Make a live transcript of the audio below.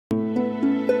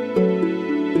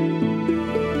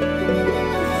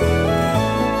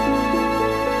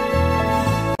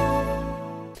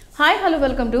Hi hello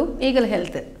welcome to eagle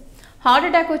health. Heart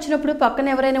attack వచ్చినప్పుడు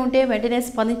పక్కన ఎవరైనా ఉంటే వెంటనే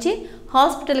స్పందించి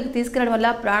హాస్పిటల్కి తీసుకెళ్లడం వల్ల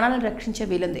ప్రాణాలను రక్షించే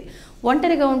వీలుంది.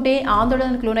 ఒంటరిగా ఉంటే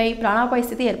ఆందోళనకు లోనై ప్రాణాపాయ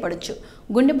స్థితి ఏర్పడవచ్చు.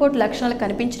 గుండెపోటు లక్షణాలు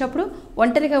కనిపించినప్పుడు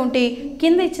ఒంటరిగా ఉంటే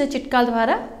కింద ఇచ్చిన చిట్కాల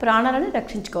ద్వారా ప్రాణాలను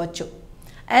రక్షించుకోవచ్చు.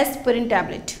 Aspirin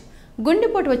tablet.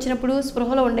 గుండెపోటు వచ్చినప్పుడు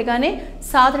స్పృహలో ఉండగానే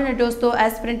సాధారణ డోస్తో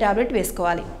ఆస్పిరిన్ టాబ్లెట్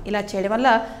వేసుకోవాలి. ఇలా చేయడం వల్ల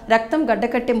రక్తం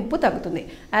గడ్డకట్టే ముప్పు తగ్గుతుంది.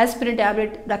 ఆస్పిరిన్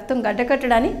టాబ్లెట్ రక్తం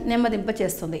గడ్డకట్టడాన్ని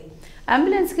నెమ్మదింపచేస్తుంది.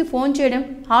 అంబులెన్స్కి ఫోన్ చేయడం,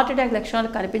 హార్ట్ అటాక్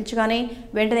లక్షణాలు కనిపించగానే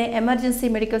వెంటనే ఎమర్జెన్సీ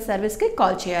మెడికల్ సర్వీస్కి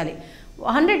కాల్ చేయాలి.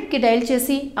 100కి డైల్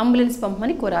చేసి అంబులెన్స్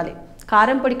పంపమని కోరాలి.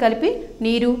 కారం పొడి కలిపి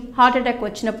నీరు, హార్ట్ అటాక్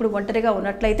వచ్చినప్పుడు ఒంటరిగా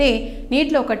ఉన్నట్లయితే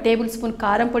నీటిలో 1 టేబుల్ స్పూన్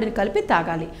కారం పొడిని కలిపి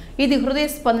తాగాలి. ఇది హృదయ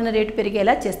స్పందన రేటు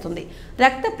పెరిగేలా చేస్తుంది.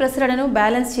 రక్త ప్రసరణను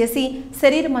బ్యాలెన్స్ చేసి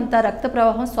శరీరం అంతా రక్త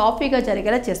ప్రవాహం సాఫీగా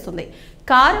జరిగేలా చేస్తుంది.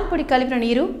 కారం పొడి కలిపిన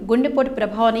నీరు గుండెపోటు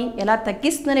ప్రభావాన్ని ఎలా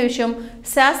తగ్గిస్తుందనే విషయం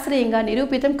శాస్త్రీయంగా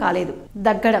నిరూపితం కాలేదు.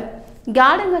 దగ్గడం.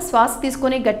 గాఢంగా శ్వాస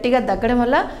తీసుకొని గట్టిగా దగ్గడం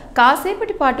వల్ల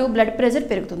కాసేపటి పాటు బ్లడ్ ప్రెషర్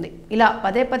పెరుగుతుంది. ఇలా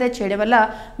పదే పదే చేయడం వల్ల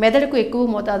మెదడుకు ఎక్కువ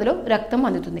మోతాదులో రక్తం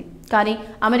అందుతుంది. కానీ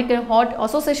అమెరికన్ హార్ట్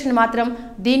అసోసియేషన్ మాత్రం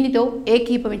దీనితో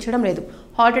ఏకీభవించడం లేదు.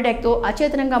 హార్ట్ అటాక్తో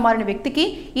అచేతనంగా మారిన వ్యక్తికి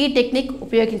ఈ టెక్నిక్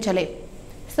ఉపయోగించలేదు.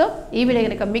 సో ఈ వీడియో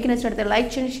కనుక మీకు నచ్చినట్లయితే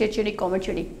లైక్ చేయండి, షేర్ చేయండి, కామెంట్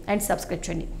చేయండి అండ్ సబ్స్క్రైబ్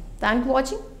చేయండి. Thank you for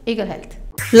watching eagle health.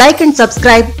 Like and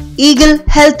subscribe Eagle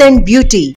Health and Beauty.